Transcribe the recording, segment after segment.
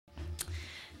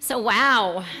So,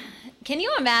 wow. Can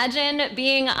you imagine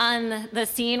being on the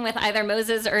scene with either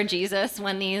Moses or Jesus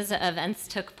when these events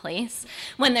took place?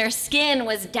 When their skin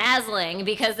was dazzling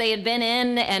because they had been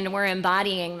in and were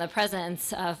embodying the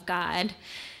presence of God?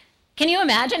 Can you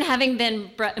imagine having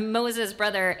been Moses'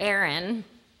 brother Aaron,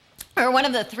 or one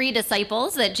of the 3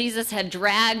 disciples that Jesus had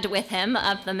dragged with him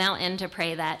up the mountain to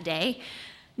pray that day,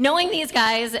 knowing these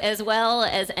guys as well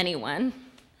as anyone?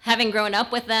 Having grown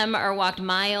up with them or walked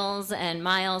miles and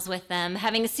miles with them,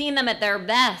 having seen them at their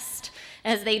best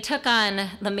as they took on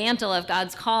the mantle of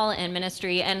God's call and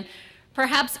ministry, and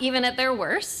perhaps even at their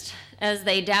worst as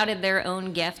they doubted their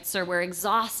own gifts or were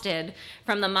exhausted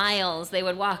from the miles they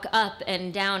would walk up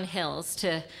and down hills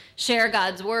to share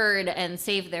God's word and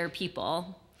save their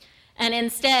people. And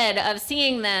instead of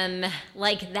seeing them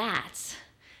like that,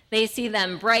 they see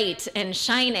them bright and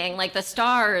shining like the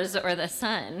stars or the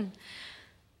sun.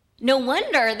 No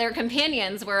wonder their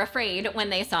companions were afraid when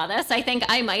they saw this. I think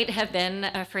I might have been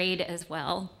afraid as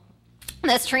well.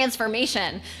 This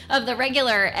transformation of the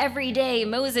regular, everyday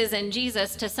Moses and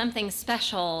Jesus to something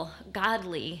special,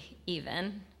 godly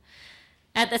even.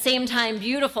 At the same time,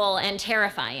 beautiful and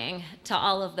terrifying to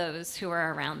all of those who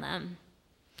were around them.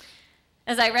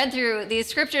 As I read through these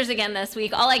scriptures again this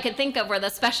week, all I could think of were the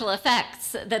special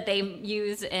effects that they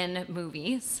use in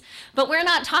movies. But we're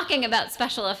not talking about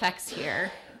special effects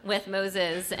here with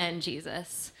Moses and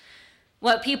Jesus.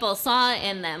 What people saw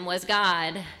in them was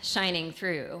God shining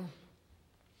through.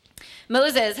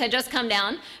 Moses had just come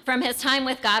down from his time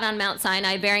with God on Mount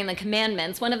Sinai bearing the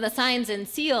commandments, one of the signs and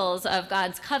seals of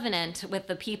God's covenant with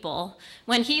the people,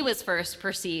 when he was first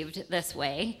perceived this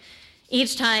way.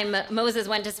 Each time Moses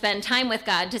went to spend time with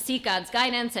God to seek God's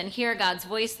guidance and hear God's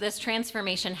voice, this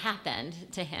transformation happened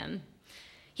to him.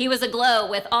 He was aglow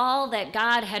with all that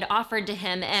God had offered to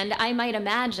him, and I might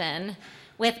imagine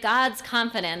with God's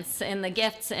confidence in the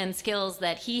gifts and skills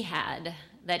that he had,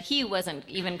 that he wasn't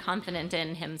even confident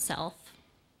in himself.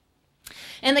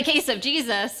 In the case of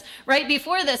Jesus, right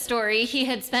before this story, he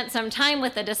had spent some time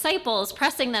with the disciples,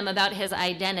 pressing them about his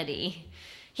identity.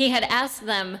 He had asked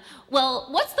them, well,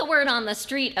 what's the word on the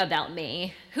street about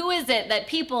me? Who is it that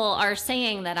people are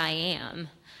saying that I am?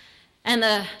 And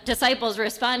the disciples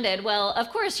responded, well,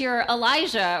 of course you're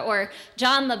Elijah or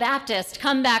John the Baptist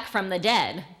come back from the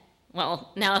dead. Well,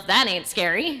 now if that ain't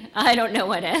scary, I don't know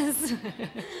what is.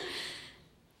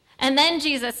 And then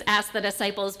Jesus asked the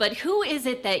disciples, but who is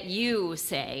it that you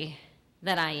say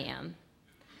that I am?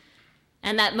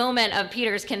 And that moment of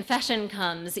Peter's confession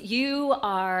comes, you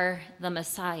are the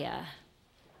Messiah.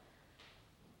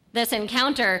 This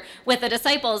encounter with the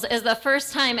disciples is the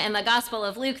first time in the Gospel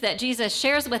of Luke that Jesus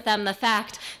shares with them the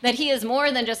fact that he is more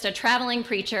than just a traveling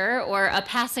preacher or a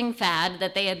passing fad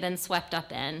that they had been swept up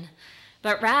in,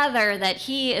 but rather that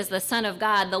he is the Son of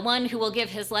God, the one who will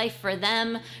give his life for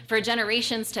them, for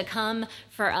generations to come,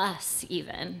 for us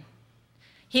even.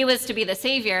 He was to be the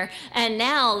Savior, and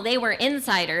now they were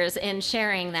insiders in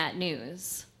sharing that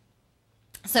news.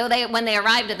 So when they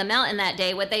arrived at the mountain that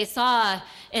day, what they saw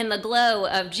in the glow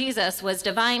of Jesus was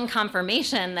divine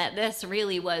confirmation that this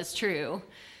really was true.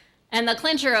 And the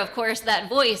clincher, of course, that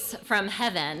voice from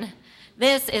heaven,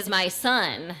 this is my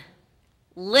son,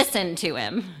 listen to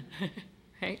him,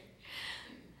 right?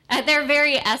 At their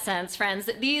very essence, friends,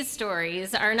 these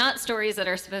stories are not stories that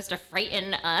are supposed to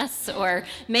frighten us or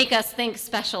make us think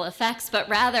special effects, but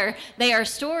rather they are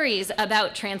stories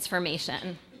about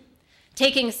transformation.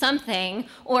 Taking something,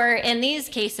 or in these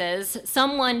cases,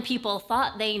 someone people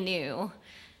thought they knew,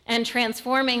 and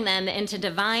transforming them into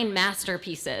divine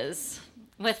masterpieces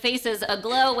with faces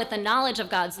aglow with the knowledge of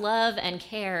God's love and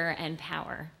care and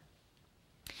power.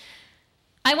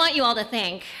 I want you all to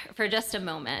think for just a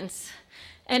moment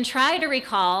and try to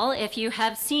recall if you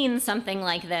have seen something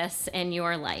like this in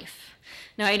your life.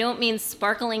 Now, I don't mean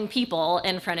sparkling people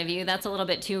in front of you. That's a little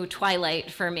bit too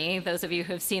Twilight for me, those of you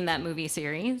who have seen that movie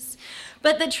series.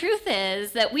 But the truth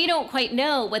is that we don't quite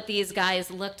know what these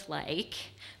guys looked like,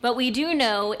 but we do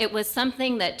know it was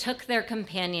something that took their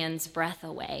companions' breath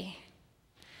away.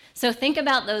 So think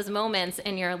about those moments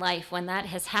in your life when that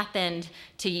has happened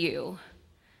to you,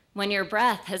 when your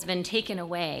breath has been taken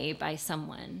away by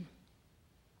someone.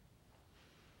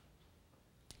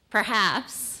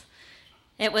 Perhaps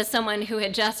it was someone who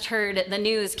had just heard the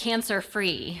news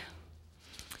cancer-free.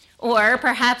 Or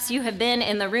perhaps you have been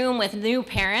in the room with new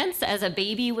parents as a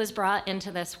baby was brought into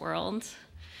this world.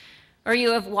 Or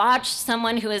you have watched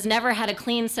someone who has never had a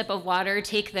clean sip of water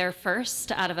take their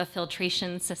first out of a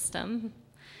filtration system.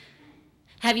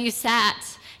 Have you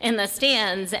sat in the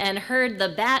stands and heard the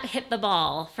bat hit the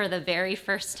ball for the very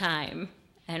first time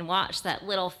and watched that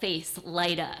little face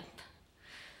light up?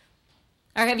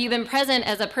 Or have you been present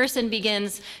as a person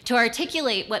begins to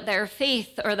articulate what their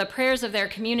faith or the prayers of their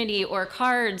community or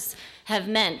cards have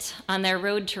meant on their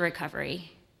road to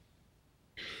recovery?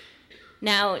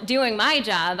 Now, doing my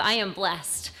job, I am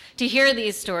blessed to hear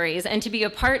these stories and to be a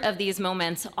part of these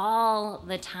moments all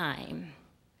the time.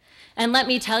 And let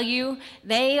me tell you,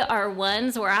 they are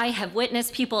ones where I have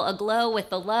witnessed people aglow with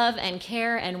the love and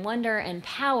care and wonder and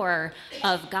power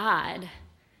of God.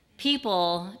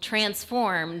 People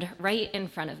transformed right in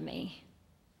front of me.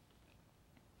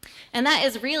 And that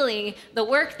is really the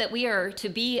work that we are to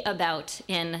be about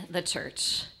in the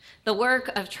church, the work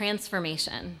of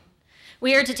transformation.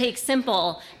 We are to take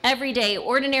simple, everyday,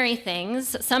 ordinary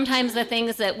things, sometimes the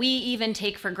things that we even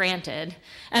take for granted,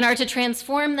 and are to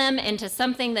transform them into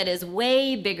something that is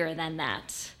way bigger than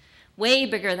that, way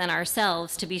bigger than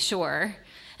ourselves, to be sure,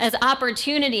 as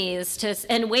opportunities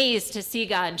and ways to see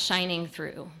God shining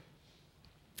through.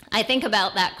 I think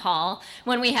about that call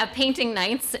when we have painting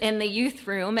nights in the youth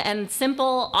room and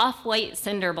simple off-white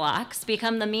cinder blocks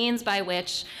become the means by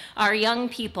which our young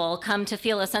people come to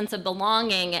feel a sense of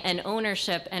belonging and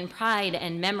ownership and pride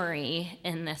and memory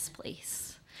in this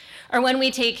place. Or when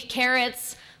we take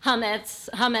carrots,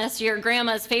 hummus, your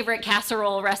grandma's favorite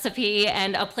casserole recipe,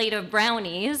 and a plate of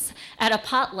brownies at a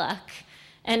potluck,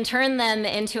 and turn them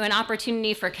into an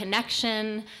opportunity for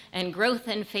connection and growth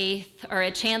in faith, or a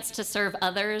chance to serve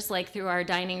others, like through our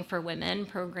Dining for Women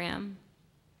program.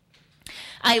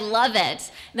 I love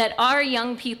it that our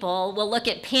young people will look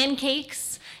at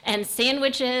pancakes and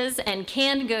sandwiches and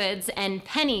canned goods and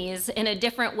pennies in a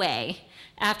different way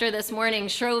after this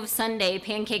morning's Shrove Sunday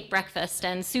pancake breakfast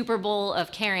and Super Bowl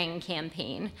of Caring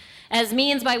campaign, as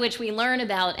means by which we learn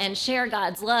about and share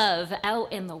God's love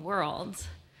out in the world.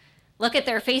 Look at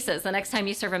their faces the next time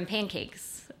you serve them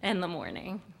pancakes in the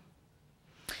morning.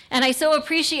 And I so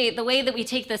appreciate the way that we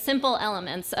take the simple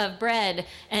elements of bread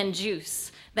and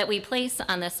juice that we place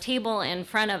on this table in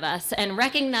front of us and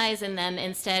recognize in them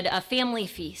instead a family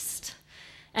feast,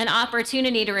 an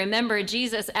opportunity to remember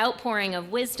Jesus' outpouring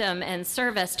of wisdom and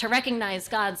service, to recognize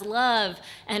God's love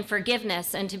and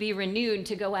forgiveness, and to be renewed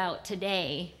to go out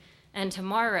today and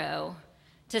tomorrow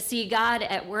to see God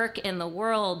at work in the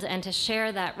world and to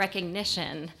share that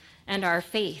recognition and our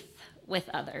faith with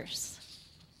others.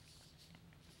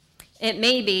 It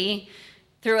may be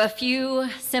through a few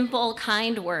simple,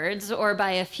 kind words or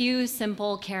by a few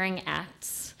simple, caring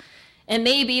acts. It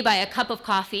may be by a cup of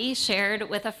coffee shared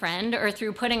with a friend or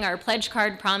through putting our pledge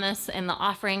card promise in the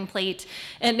offering plate.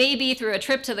 It may be through a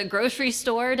trip to the grocery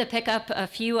store to pick up a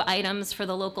few items for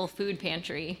the local food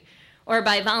pantry, or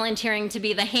by volunteering to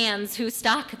be the hands who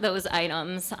stock those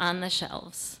items on the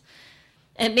shelves.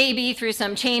 It may be through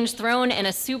some change thrown in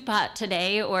a soup pot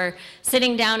today, or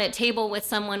sitting down at table with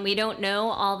someone we don't know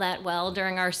all that well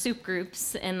during our soup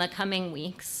groups in the coming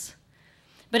weeks.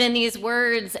 But in these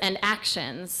words and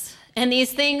actions, and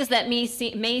these things that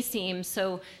may seem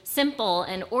so simple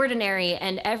and ordinary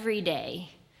and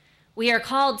everyday, we are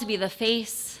called to be the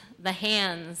face, the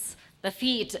hands, the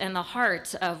feet, and the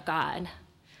heart of God.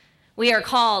 We are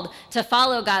called to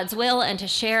follow God's will and to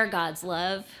share God's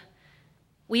love.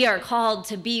 We are called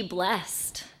to be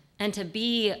blessed and to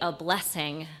be a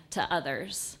blessing to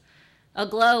others,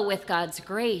 aglow with God's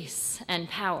grace and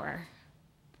power.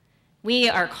 We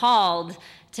are called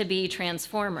to be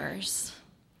transformers.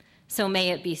 So may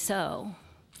it be so.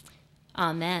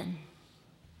 Amen.